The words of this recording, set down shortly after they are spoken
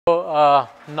So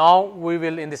now we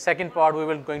will, in the second part, we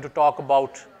will going to talk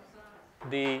about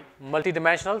the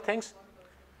multidimensional things,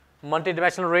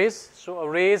 multidimensional arrays. So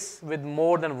arrays with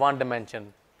more than one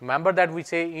dimension. Remember that we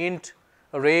say int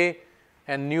array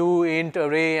and new int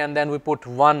array, and then we put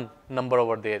one number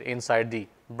over there inside the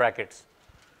brackets.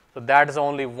 So that is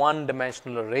only one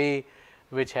dimensional array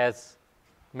which has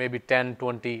maybe 10,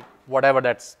 20, whatever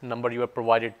that number you have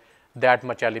provided, that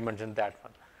much elements in that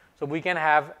one. So we can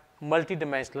have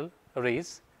multi-dimensional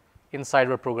arrays inside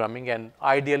our programming, and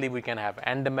ideally we can have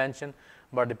n dimension,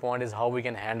 but the point is how we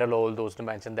can handle all those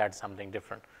dimensions. That's something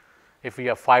different. If we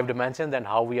have 5 dimensions, then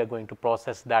how we are going to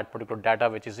process that particular data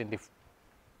which is in the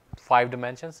 5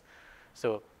 dimensions.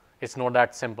 So it's not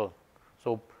that simple.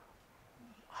 So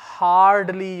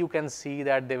hardly you can see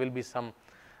that there will be some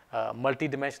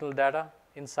multi-dimensional data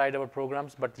inside our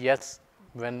programs, but yes,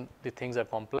 when the things are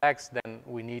complex, then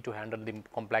we need to handle the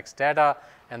complex data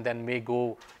and then may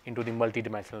go into the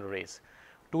multi-dimensional arrays.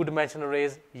 2-dimensional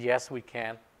arrays, yes, we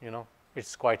can,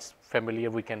 it's quite familiar,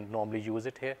 we can normally use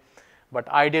it here, but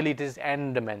ideally it is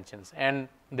n dimensions, and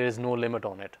there is no limit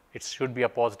on it. It should be a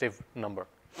positive number.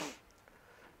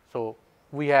 So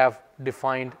we have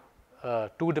defined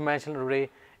a 2-dimensional array.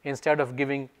 Instead of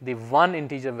giving the one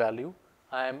integer value,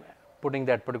 I am putting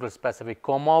that particular specific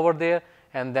comma over there,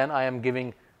 and then I am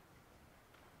giving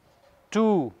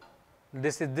 2.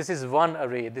 This is one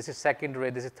array, this is second array,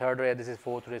 this is third array, this is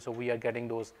fourth array. So we are getting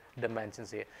those dimensions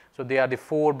here. So they are the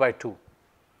 4 by 2.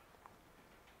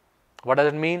 What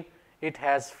does it mean? It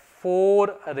has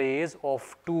 4 arrays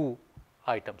of 2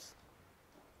 items.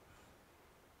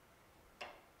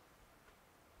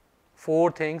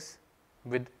 4 things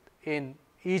within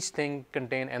each thing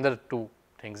contain another 2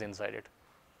 things inside it.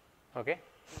 Okay.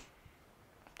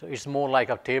 So it's more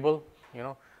like a table,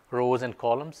 rows and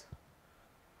columns.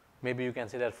 Maybe you can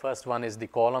say that first one is the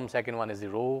column, second one is the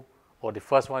row, or the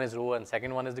first one is row and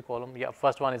second one is the column. Yeah,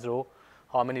 first one is row,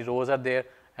 how many rows are there,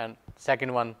 and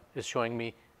second one is showing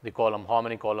me the column, how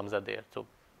many columns are there. So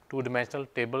 2-dimensional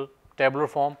tabular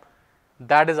form,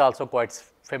 that is also quite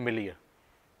familiar,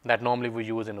 that normally we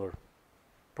use in our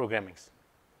programmings.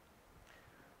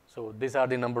 So these are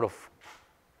the number of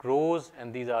rows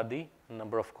and these are the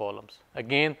number of columns.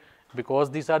 Again, because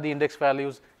these are the index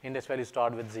values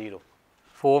start with 0.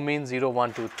 4 means 0,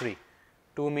 1, 2, 3.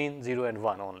 2 means 0 and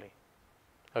 1 only.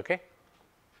 Okay.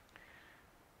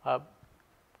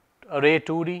 Array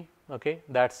 2D, okay,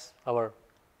 that's our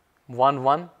 1,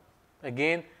 1.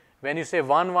 Again, when you say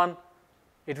 1, 1,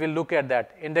 it will look at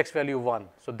that index value 1.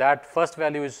 So that first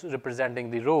value is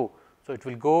representing the row. So it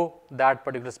will go that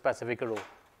particular specific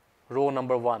row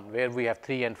number 1, where we have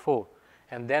 3 and 4.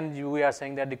 And then we are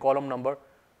saying that the column number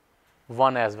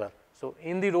 1 as well. So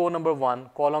in the row number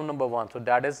 1, column number 1, so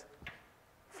that is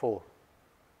 4.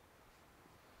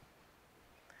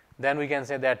 Then we can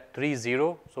say that 3,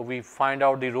 0. So we find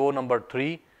out the row number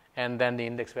 3 and then the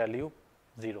index value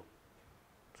 0.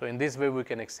 So in this way we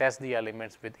can access the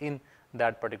elements within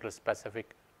that particular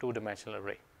specific 2-dimensional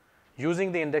array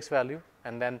using the index value,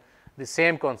 and then the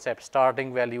same concept,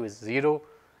 starting value is 0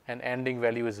 and ending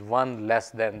value is 1 less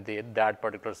than that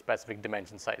particular specific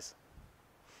dimension size.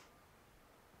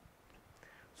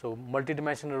 So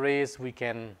multi-dimensional arrays, we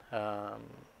can a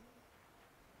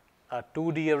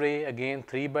 2D array, again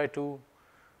 3 by 2.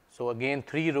 So again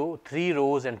 3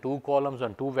 rows and 2 columns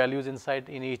and 2 values inside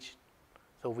in each.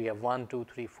 So we have 1, 2,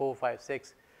 3, 4, 5,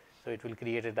 6. So it will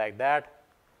create it like that.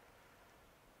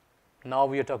 Now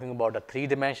we are talking about a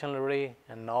 3-dimensional array,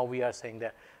 and now we are saying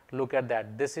that, look at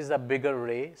that, this is a bigger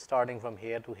array starting from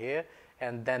here to here,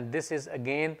 and then this is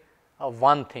again a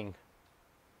one thing,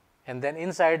 and then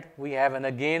inside we have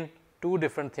again 2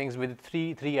 different things with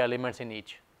three elements in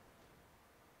each.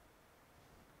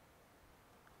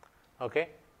 Okay.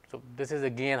 So this is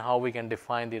again how we can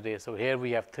define the array. So here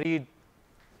we have 3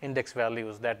 index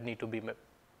values that need to be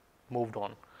moved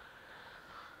on.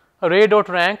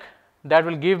 Array.rank, that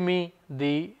will give me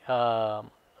the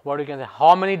what you can say,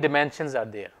 how many dimensions are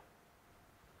there.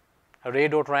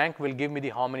 Array.rank will give me the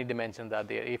how many dimensions are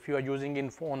there. If you are using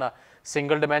it on a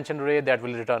single dimension array, that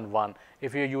will return 1.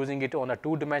 If you are using it on a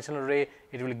 2-dimensional array,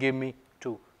 it will give me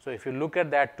 2. So if you look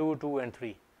at that, 2, 2 and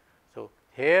 3. So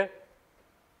here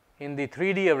in the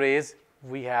 3D arrays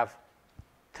we have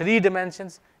 3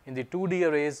 dimensions. In the 2D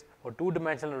arrays or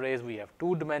 2-dimensional arrays we have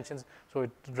 2 dimensions. So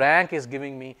rank is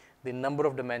giving me the number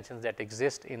of dimensions that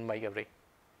exist in my array.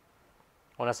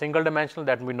 On a single dimensional,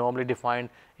 that we normally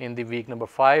define in the week number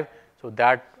 5. So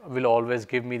that will always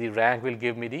give me the rank, will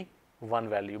give me the 1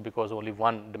 value, because only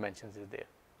 1 dimension is there.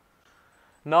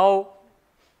 Now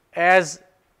as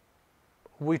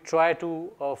we try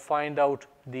to find out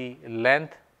the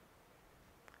length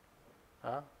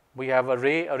We have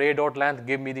array dot length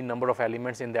give me the number of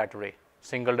elements in that array,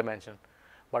 single dimension.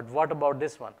 But what about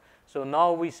this one? So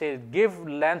now we say give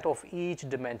length of each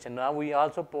dimension. Now we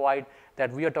also provide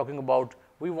that we are talking about,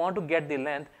 we want to get the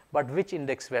length, but which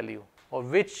index value or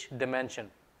which dimension,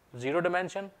 0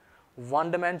 dimension,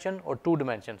 1 dimension or 2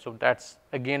 dimension. So that's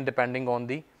again depending on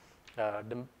the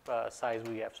size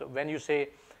we have. So when you say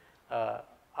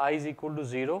I is equal to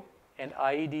 0 and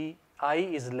I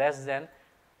is less than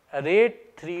array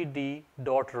 3D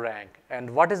dot rank. And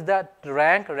what is that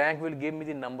rank? Rank will give me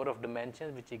the number of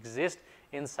dimensions which exist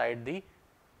inside the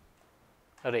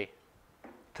array.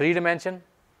 3 dimension,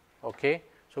 okay.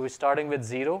 So we're starting with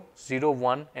 0, 0,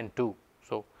 1 and 2.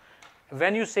 So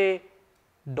when you say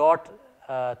dot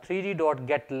 3D dot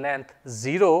get length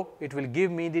 0, it will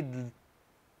give me the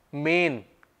main,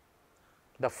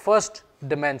 the first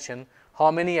dimension,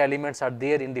 how many elements are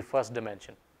there in the first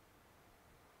dimension.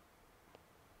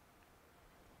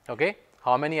 Okay,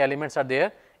 how many elements are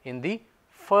there in the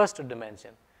first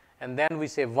dimension, and then we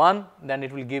say 1, then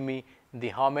it will give me the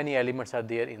how many elements are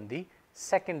there in the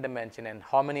second dimension and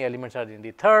how many elements are in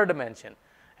the third dimension.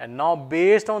 And now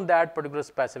based on that particular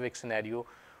specific scenario,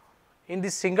 in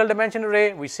the single dimension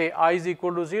array we say I is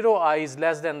equal to 0, I is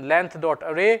less than length dot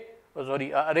array,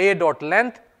 array dot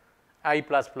length I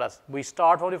plus plus. We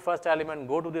start for the first element,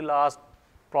 go to the last,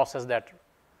 process that.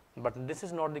 But this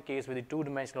is not the case with the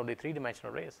 2-dimensional or the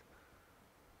 3-dimensional arrays.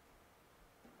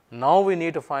 Now we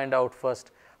need to find out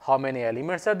first how many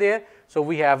elements are there. So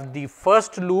we have the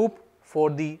first loop for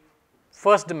the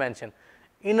first dimension,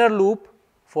 inner loop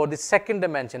for the second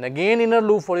dimension, again inner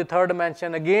loop for the third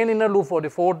dimension, again inner loop for the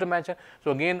fourth dimension.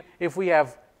 So again, if we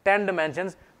have 10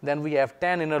 dimensions, then we have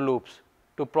 10 inner loops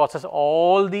to process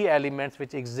all the elements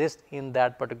which exist in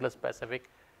that particular specific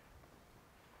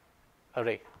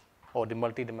array or the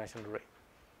multi-dimensional array.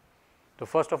 So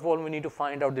first of all, we need to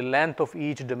find out the length of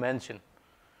each dimension.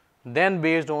 Then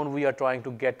based on, we are trying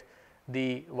to get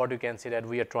the, what you can say that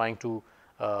we are trying to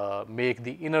make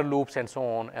the inner loops and so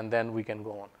on, and then we can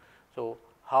go on. So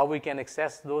how we can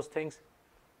access those things?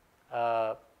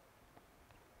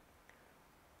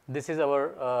 This is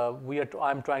our,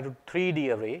 I'm trying to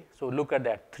 3D array. So look at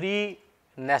that, 3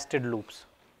 nested loops.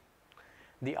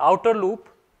 The outer loop,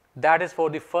 that is for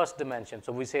the first dimension.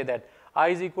 So we say that I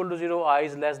is equal to 0, I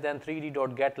is less than 3D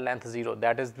dot get length 0.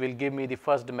 That is will give me the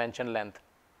first dimension length.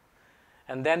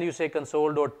 And then you say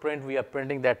console dot print, we are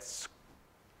printing that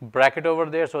bracket over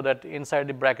there so that inside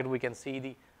the bracket we can see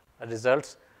the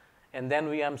results. And then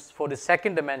we am for the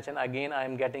second dimension, again I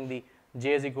am getting the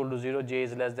j is equal to 0, j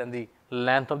is less than the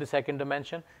length of the second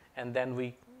dimension, and then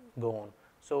we go on.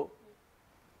 So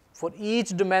for each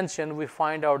dimension we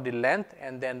find out the length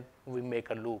and then we make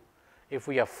a loop. If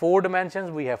we have 4 dimensions,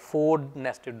 we have 4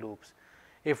 nested loops.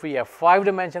 If we have 5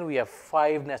 dimensions, we have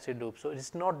 5 nested loops. So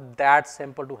it's not that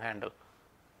simple to handle.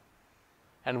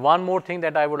 And one more thing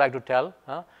that I would like to tell,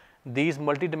 these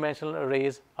multidimensional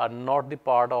arrays are not the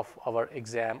part of our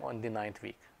exam on the 9th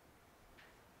week.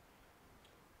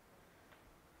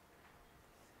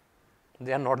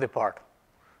 They are not the part.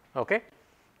 Okay.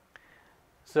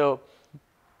 So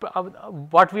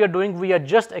what we are doing, we are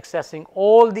just accessing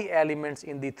all the elements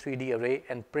in the 3D array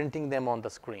and printing them on the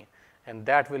screen, and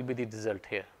that will be the result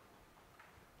here.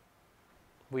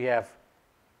 We have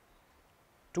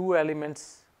 2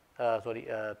 elements, actually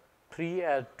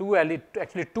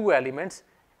 2 elements.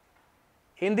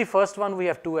 In the first one we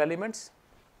have 2 elements,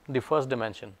 the first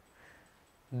dimension.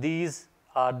 These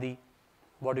are the,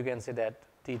 what you can say that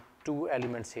the 2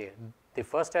 elements here, the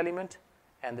first element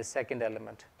and the second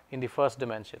element in the first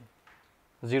dimension,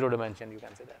 0 dimension you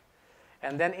can say that.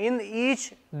 And then in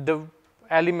each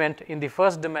element in the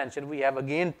first dimension we have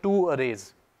again 2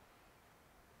 arrays.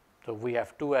 So we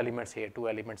have 2 elements here, 2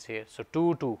 elements here, so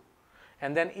 2, 2.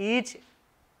 And then each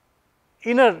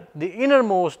the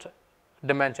innermost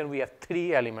dimension we have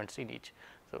 3 elements in each.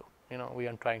 So we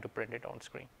are trying to print it on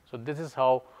screen. So this is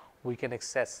how we can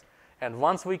access, and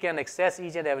once we can access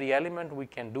each and every element, we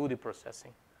can do the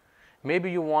processing.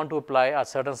 Maybe you want to apply a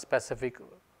certain specific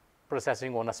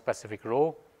processing on a specific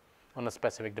row, on a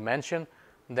specific dimension,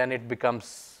 then it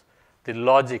becomes the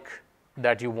logic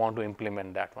that you want to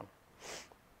implement that one.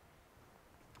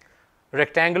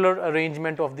 Rectangular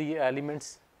arrangement of the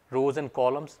elements, rows and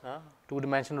columns,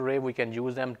 2-dimensional array, we can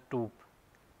use them to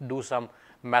do some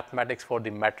mathematics for the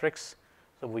matrix.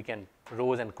 So we can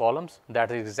rows and columns,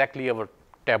 that is exactly our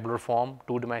tabular form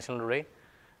 2-dimensional array.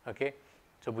 Okay.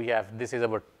 So we have, this is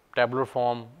our tabular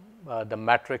form, the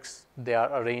matrix, they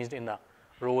are arranged in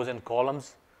rows and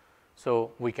columns.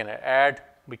 So we can add,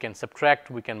 we can subtract,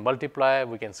 we can multiply,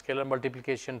 we can scalar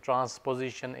multiplication,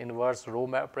 transposition, inverse, row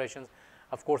operations.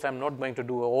 Of course, I'm not going to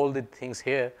do all the things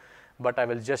here, but I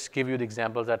will just give you the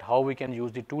examples that how we can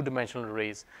use the two-dimensional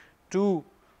arrays to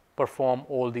perform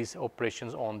all these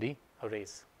operations on the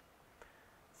arrays.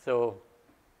 So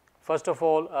first of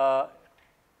all,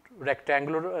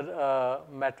 rectangular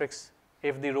matrix,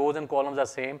 if the rows and columns are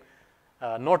same,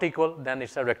 not equal, then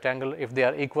it's a rectangle. If they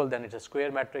are equal, then it's a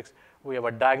square matrix. We have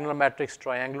a diagonal matrix,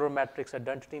 triangular matrix,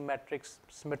 identity matrix,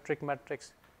 symmetric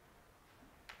matrix.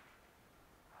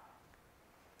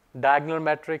 Diagonal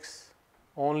matrix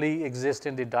only exists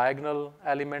in the diagonal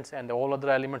elements and all other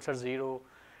elements are 0.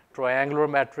 Triangular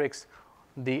matrix,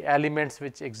 the elements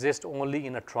which exist only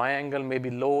in a triangle may be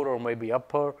lower or may be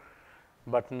upper,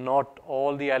 but not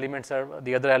all the elements are,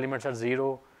 the other elements are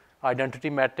 0. Identity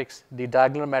matrix, the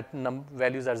diagonal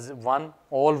values are 1,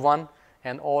 all 1,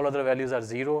 and all other values are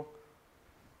 0.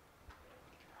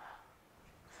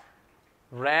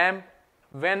 RAM,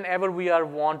 whenever we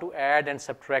want to add and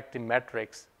subtract the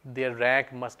matrix, their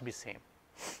rank must be same.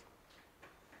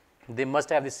 They must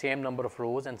have the same number of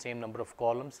rows and same number of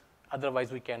columns,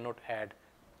 otherwise we cannot add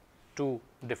two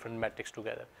different matrices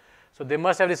together. So they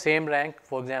must have the same rank.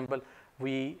 For example,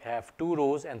 we have 2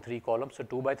 rows and 3 columns, so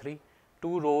 2 by 3,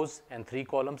 2 rows and 3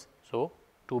 columns, so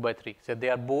 2 by 3. So they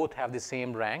are both have the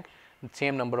same rank,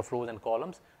 same number of rows and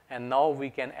columns, and now we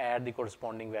can add the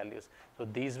corresponding values. So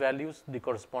these values, the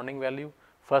corresponding value,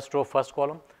 first row, first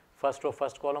column, first row,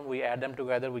 first column, we add them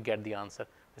together, we get the answer.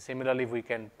 Similarly, we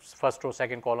can first row,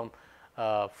 second column,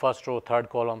 first row, third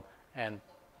column, and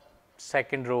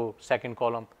second row, second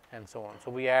column, and so on.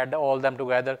 So we add all them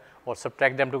together or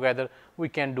subtract them together, we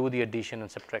can do the addition and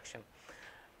subtraction.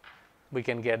 We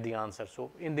can get the answer.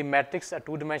 So in the matrix, a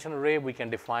two-dimensional array, we can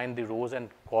define the rows and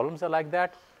columns are like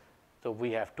that. So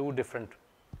we have 2 different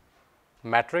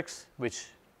matrix, which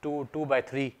 2 by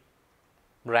 3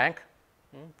 rank,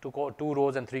 2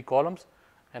 rows and 3 columns,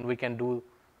 and we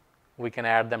can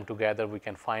add them together, we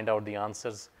can find out the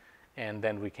answers, and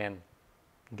then we can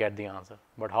get the answer.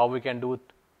 But how we can do it?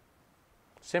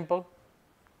 Simple.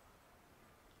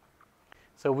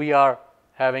 So we are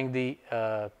having the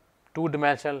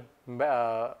two-dimensional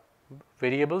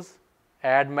variables,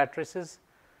 add matrices,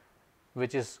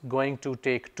 which is going to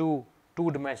take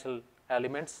two-dimensional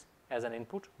elements as an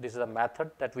input. This is a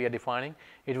method that we are defining.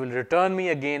 It will return me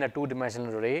again a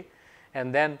two-dimensional array,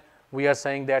 and then we are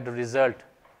saying that the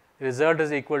result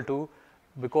is equal to,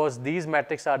 because these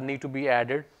matrices need to be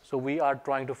added, so we are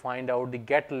trying to find out the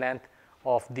get length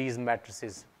of these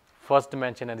matrices, first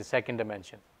dimension and the second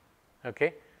dimension,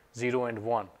 okay, 0 and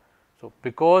 1. So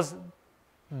because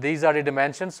these are the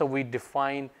dimensions, so we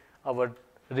define our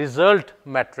result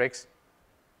matrix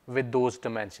with those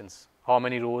dimensions, how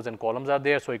many rows and columns are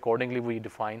there. So accordingly, we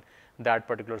define that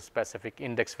particular specific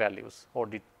index values or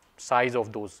the size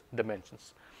of those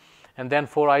dimensions. And then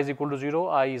for I is equal to 0,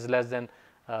 I is less than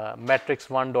matrix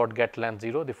 1 dot get length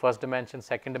 0, the first dimension,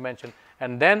 second dimension,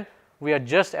 and then we are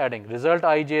just adding result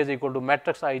ij is equal to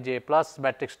matrix ij plus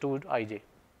matrix 2 ij.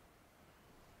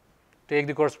 Take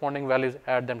the corresponding values,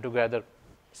 add them together,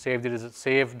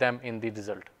 save them in the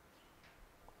result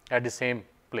at the same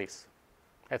place,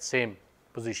 at same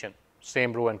position,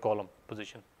 same row and column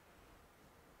position.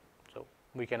 So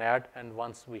we can add, and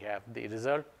once we have the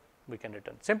result, we can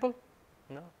return. Simple?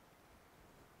 No?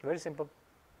 Very simple.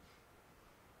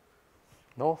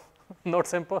 No, not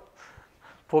simple.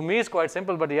 For me, it's quite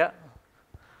simple, but yeah.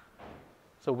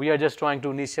 So we are just trying to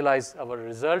initialize our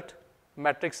result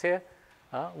matrix here.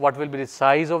 What will be the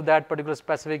size of that particular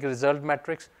specific result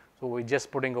matrix? So we're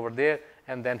just putting over there,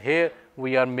 and then here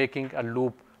we are making a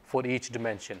loop for each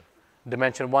dimension.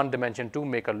 Dimension 1, dimension 2,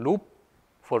 make a loop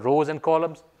for rows and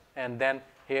columns, and then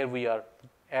here we are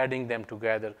adding them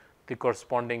together, the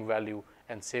corresponding value,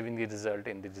 and saving the result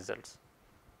in the results.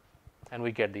 And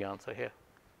we get the answer here.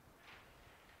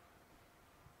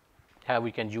 How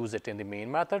we can use it in the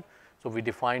main method. So we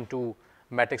define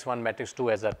matrix 1, matrix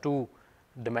 2 as a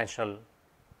two-dimensional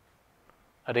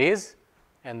arrays,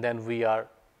 and then we are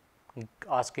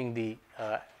asking the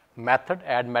method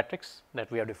add matrix that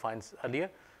we have defined earlier,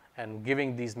 and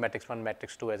giving these matrix 1,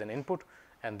 matrix 2 as an input,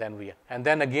 and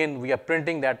then again we are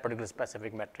printing that particular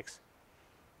specific matrix.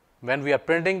 When we are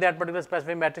printing that particular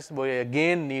specific matrix, we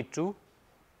again need to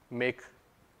make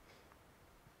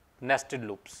nested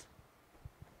loops.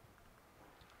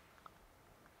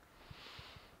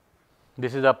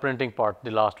 This is the printing part,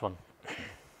 the last one.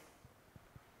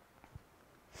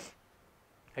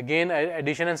 Again,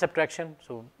 addition and subtraction.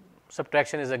 So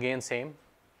subtraction is again same.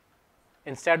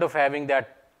 Instead of having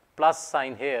that plus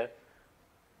sign here,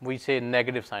 we say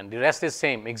negative sign. The rest is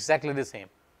same, exactly the same.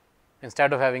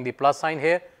 Instead of having the plus sign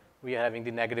here, we are having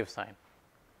the negative sign.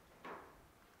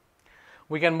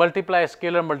 We can multiply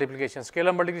scalar multiplication.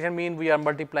 Scalar multiplication means we are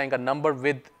multiplying a number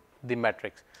with the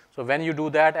matrix. So when you do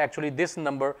that, actually this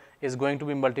number is going to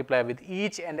be multiplied with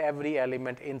each and every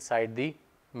element inside the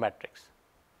matrix.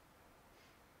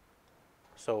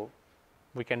 So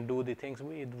we can do the things,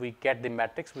 we get the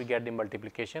matrix, we get the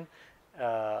multiplication,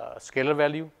 scalar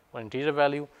value or integer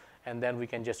value, and then we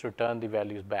can just return the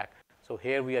values back. So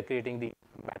here we are creating the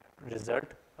result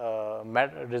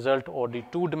or the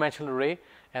two-dimensional array,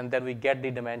 and then we get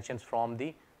the dimensions from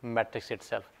the matrix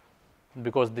itself,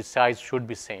 because the size should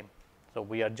be same. So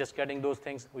we are just getting those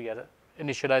things. We are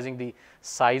initializing the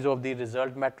size of the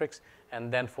result matrix,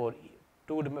 and then for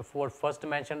first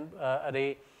dimension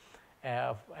array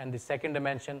and the second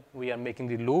dimension, we are making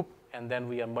the loop, and then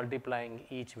we are multiplying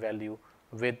each value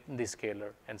with the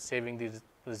scalar and saving these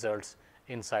results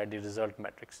inside the result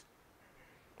matrix.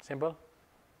 Simple?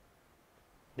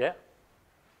 Yeah?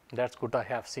 That's good. I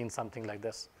have seen something like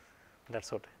this.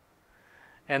 That's what.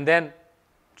 And then,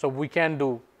 so we can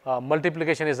do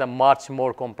multiplication is a much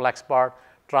more complex part.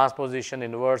 Transposition,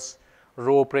 inverse,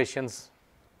 row operations,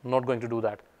 not going to do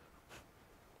that.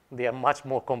 They are much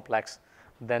more complex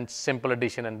than simple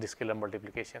addition and the scalar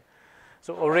multiplication.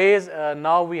 So arrays,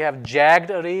 now we have jagged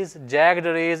arrays. Jagged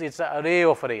arrays, it's an array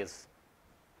of arrays.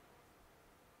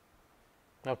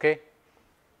 Okay.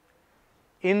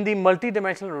 In the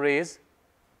multidimensional arrays,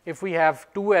 if we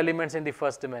have two elements in the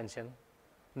first dimension,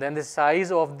 then the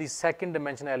size of the second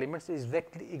dimension elements is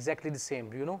exactly the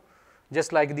same, you know.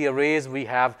 Just like the arrays we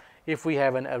have, if we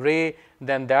have an array,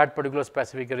 then that particular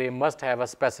specific array must have a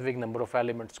specific number of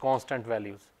elements, constant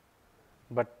values.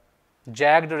 But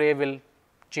jagged array will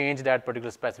change that particular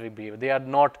specific behavior. They are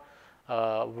not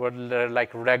like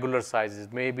regular sizes.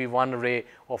 Maybe one array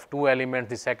of 2 elements,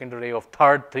 the second array of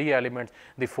 3 elements,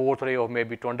 the fourth array of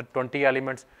maybe 20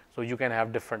 elements. So you can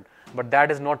have different. But that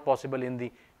is not possible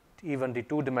in even the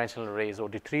 2-dimensional arrays or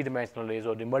the 3-dimensional arrays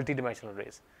or the multidimensional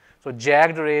arrays. So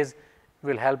jagged arrays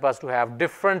will help us to have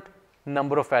different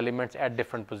number of elements at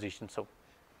different positions. So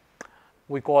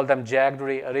we call them jagged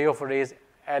array of arrays,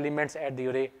 elements at the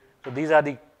array. So these are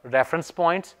the reference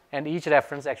points, and each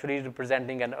reference actually is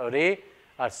representing an array,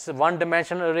 a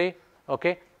one-dimensional array.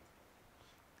 Okay.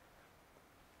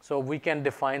 So we can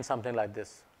define something like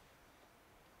this.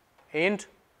 Int,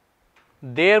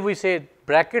 there we say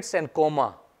brackets and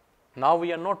comma. Now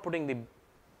we are not putting the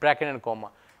bracket and comma.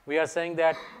 We are saying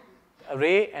that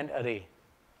array and array.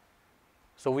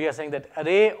 So we are saying that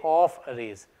array of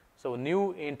arrays. So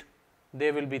new int,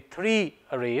 there will be 3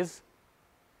 arrays.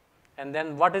 And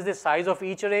then what is the size of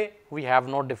each array? We have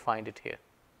not defined it here.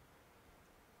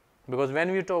 Because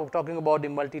when we are talking about the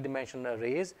multidimensional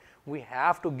arrays, we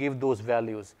have to give those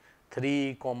values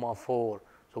 3, 4.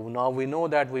 So now we know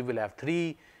that we will have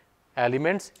 3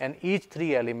 elements, and each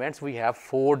 3 elements we have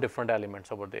 4 different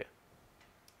elements over there.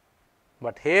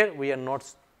 But here we are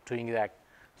not doing that.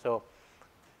 So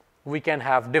we can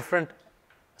have different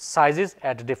sizes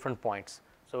at different points.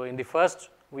 So in the first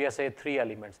we are saying 3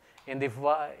 elements. In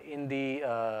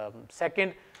the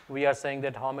second, we are saying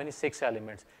that how many? 6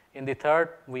 elements. In the third,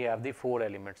 we have the 4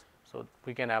 elements. So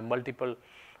we can have multiple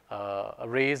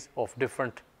arrays of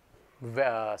different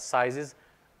sizes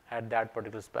at that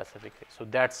particular specific array. So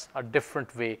that's a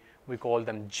different way. We call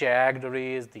them jagged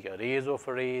arrays, the arrays of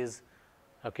arrays.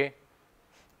 Okay.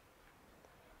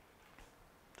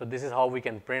 So this is how we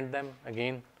can print them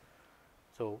again.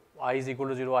 So I is equal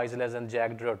to 0, I is less than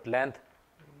jagged dot length.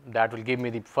 That will give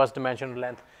me the first dimensional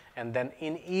length, and then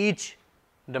in each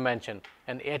dimension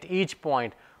and at each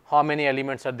point how many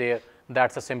elements are there.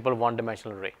 That's a simple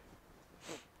one-dimensional array.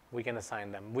 We can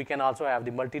assign them. We can also have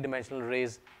the multi-dimensional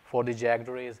arrays for the jagged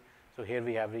arrays. So here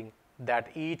we have that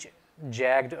each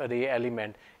jagged array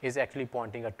element is actually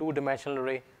pointing a 2-dimensional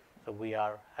array. So we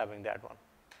are having that one.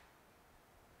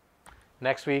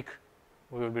 Next week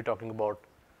we will be talking about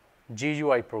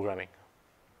GUI programming.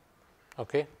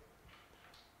 Okay.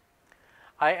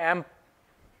 I've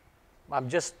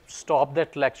just stopped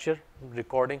that lecture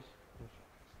recording.